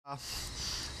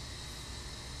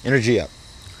Energy up.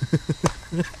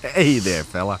 Hey there,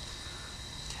 fella.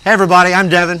 Hey everybody, I'm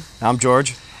Devin. I'm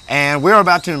George. And we're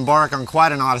about to embark on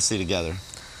quite an odyssey together.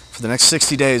 For the next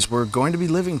 60 days, we're going to be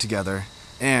living together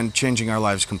and changing our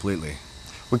lives completely.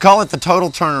 We call it the Total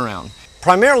Turnaround.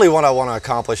 Primarily what I want to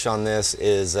accomplish on this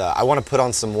is I want to put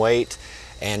on some weight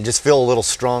and just feel a little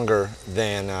stronger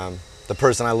than the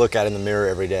person I look at in the mirror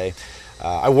every day.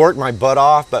 I work my butt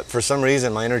off, but for some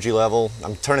reason my energy level,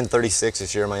 I'm turning 36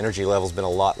 this year, my energy level's been a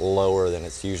lot lower than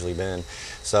it's usually been.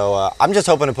 So I'm just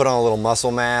hoping to put on a little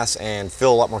muscle mass and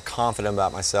feel a lot more confident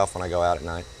about myself when I go out at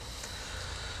night.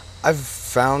 I've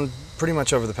found pretty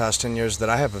much over the past 10 years that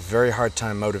I have a very hard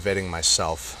time motivating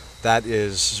myself. That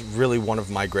is really one of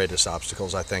my greatest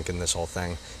obstacles, I think, in this whole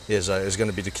thing, is going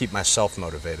to be to keep myself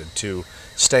motivated, to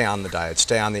stay on the diet,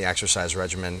 stay on the exercise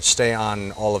regimen, stay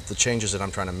on all of the changes that I'm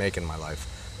trying to make in my life.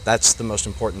 That's the most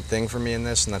important thing for me in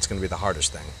this, and that's going to be the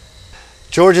hardest thing.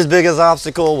 George's biggest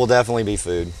obstacle will definitely be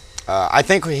food. I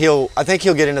think he'll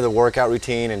get into the workout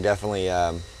routine and definitely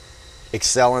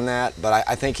excel in that, but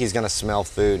I think he's going to smell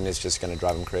food and it's just going to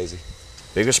drive him crazy.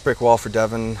 Biggest brick wall for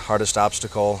Devin, hardest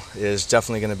obstacle, is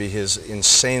definitely going to be his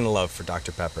insane love for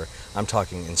Dr. Pepper. I'm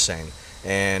talking insane.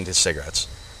 And his cigarettes.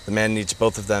 The man needs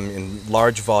both of them in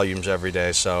large volumes every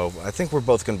day, so I think we're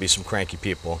both going to be some cranky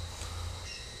people.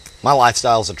 My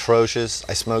lifestyle is atrocious.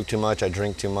 I smoke too much, I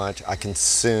drink too much, I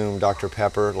consume Dr.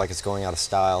 Pepper like it's going out of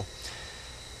style.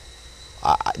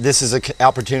 This is an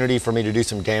opportunity for me to do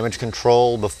some damage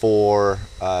control before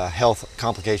health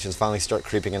complications finally start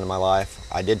creeping into my life.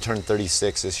 I did turn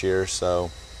 36 this year, so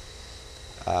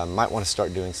might want to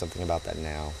start doing something about that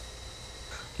now.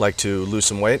 Like to lose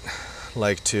some weight,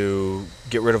 like to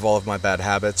get rid of all of my bad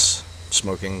habits,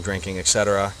 smoking, drinking,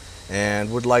 etc.,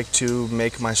 and would like to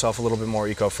make myself a little bit more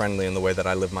eco-friendly in the way that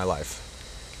I live my life.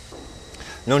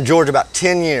 Known George about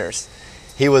 10 years.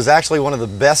 He was actually one of the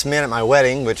best men at my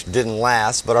wedding, which didn't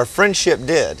last, but our friendship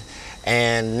did.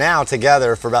 And now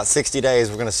together for about 60 days,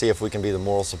 we're going to see if we can be the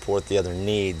moral support the other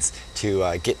needs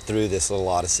to get through this little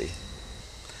odyssey.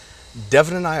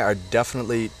 Devin and I are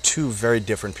definitely two very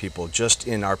different people, just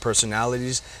in our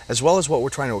personalities, as well as what we're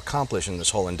trying to accomplish in this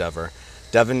whole endeavor.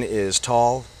 Devin is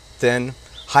tall, thin,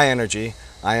 high energy.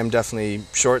 I am definitely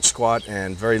short, squat,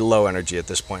 and very low energy at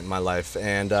this point in my life.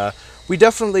 And we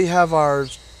definitely have our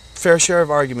fair share of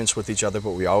arguments with each other,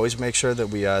 but we always make sure that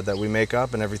we make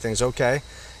up and everything's okay,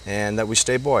 and that we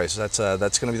stay boys. That's going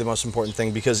to be the most important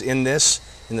thing, because in this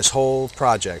whole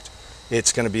project,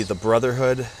 it's going to be the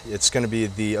brotherhood, it's going to be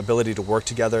the ability to work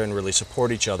together and really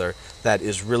support each other that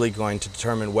is really going to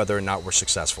determine whether or not we're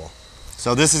successful.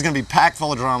 So this is going to be packed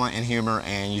full of drama and humor,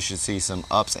 and you should see some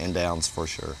ups and downs for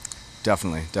sure.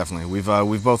 Definitely, definitely.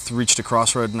 We've both reached a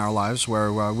crossroad in our lives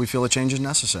where we feel a change is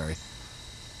necessary.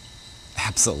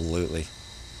 Absolutely.